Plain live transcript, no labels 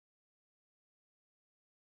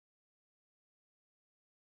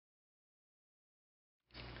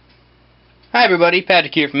Hi everybody,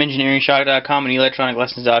 Patrick here from EngineeringShock.com and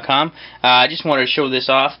ElectronicLessons.com. I just wanted to show this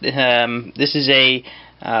off. This is a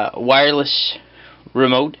wireless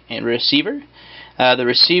remote and receiver. The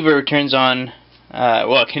receiver turns on,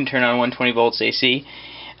 it can turn on 120 volts AC.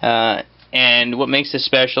 And what makes this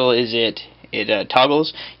special is it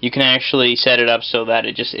toggles. You can actually set it up so that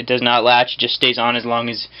it does not latch. It just stays on as long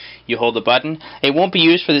as you hold the button. It won't be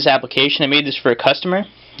used for this application. I made this for a customer.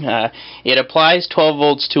 It applies 12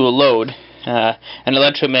 volts to a load. An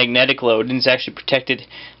electromagnetic load, and it's actually protected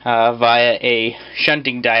via a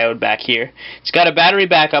shunting diode back here. It's got a battery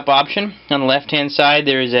backup option. On the left hand side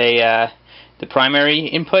there's the primary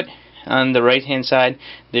input. On the right hand side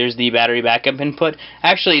there's the battery backup input.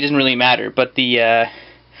 Actually it doesn't really matter, but the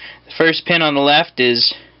first pin on the left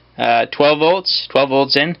is 12 volts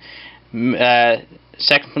in.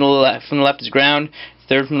 Second from the left is ground,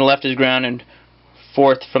 third from the left is ground, and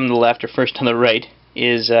fourth from the left, or first on the right,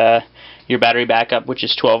 is your battery backup, which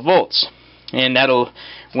is 12 volts. And that'll,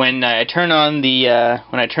 when I turn the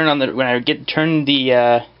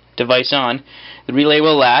device on, the relay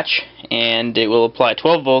will latch and it will apply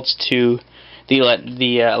 12 volts to the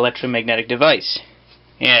electromagnetic device.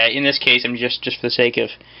 In this case, I'm just for the sake of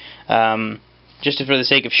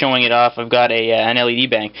showing it off, I've got an LED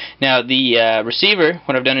bank. Now the receiver,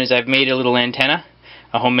 what I've done is I've made a little antenna,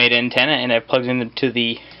 a homemade antenna, and I've plugged it into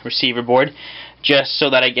the receiver board just so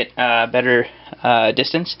that I get better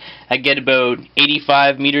distance. I get about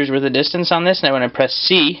 85 meters worth of distance on this. Now when I press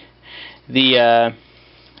C, the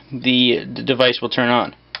device will turn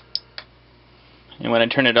on. And when I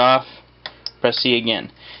turn it off, press C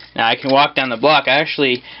again. Now I can walk down the block. I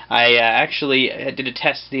actually did a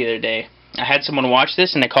test the other day. I had someone watch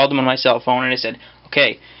this, and I called them on my cell phone, and I said,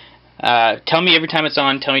 okay, tell me every time it's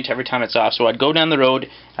on, tell me every time it's off. So I'd go down the road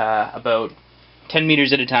about 10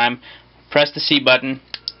 meters at a time, press the C button,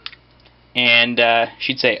 and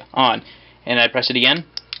she'd say on. And I'd press it again,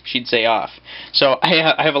 she'd say off. So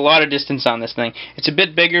I have a lot of distance on this thing. It's a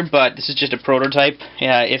bit bigger, but this is just a prototype.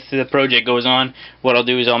 If the project goes on, what I'll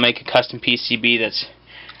do is I'll make a custom PCB that's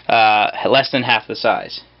less than half the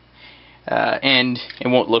size. And it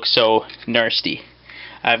won't look so nasty.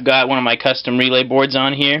 I've got one of my custom relay boards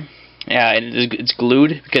on here. It's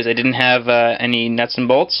glued because I didn't have any nuts and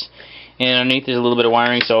bolts. And underneath there's a little bit of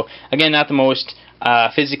wiring. So again, not the most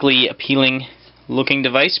physically appealing looking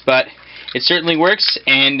device, but it certainly works.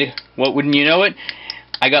 And what wouldn't you know it?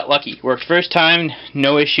 I got lucky. Worked first time,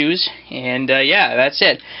 no issues. And yeah, that's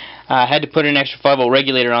it. I had to put an extra 5 volt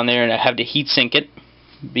regulator on there, and I have to heat sink it,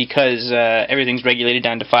 because everything's regulated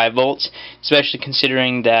down to 5 volts, especially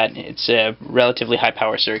considering that it's a relatively high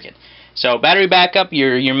power circuit. So battery backup,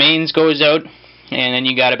 your mains goes out, and then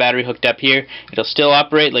you got a battery hooked up here. It'll still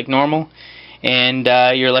operate like normal, and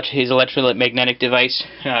his electromagnetic device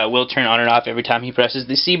will turn on and off every time he presses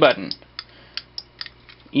the C button.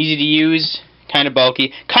 Easy to use, kind of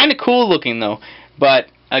bulky, kind of cool looking though, but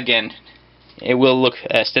again, it will look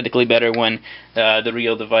aesthetically better when the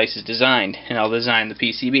real device is designed, and I'll design the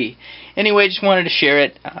PCB. Anyway, just wanted to share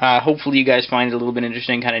it. Hopefully you guys find it a little bit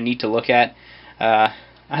interesting, kind of neat to look at.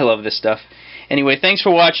 I love this stuff. Anyway, thanks for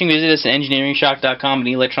watching. Visit us at EngineeringShock.com and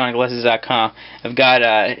ElectronicLessons.com. I've got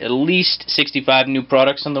at least 65 new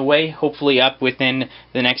products on the way, hopefully up within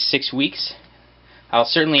the next 6 weeks. I'll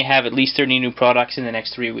certainly have at least 30 new products in the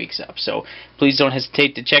next 3 weeks up, so please don't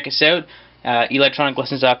hesitate to check us out.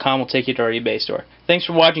 ElectronicLessons.com will take you to our eBay store. Thanks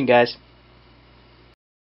for watching, guys.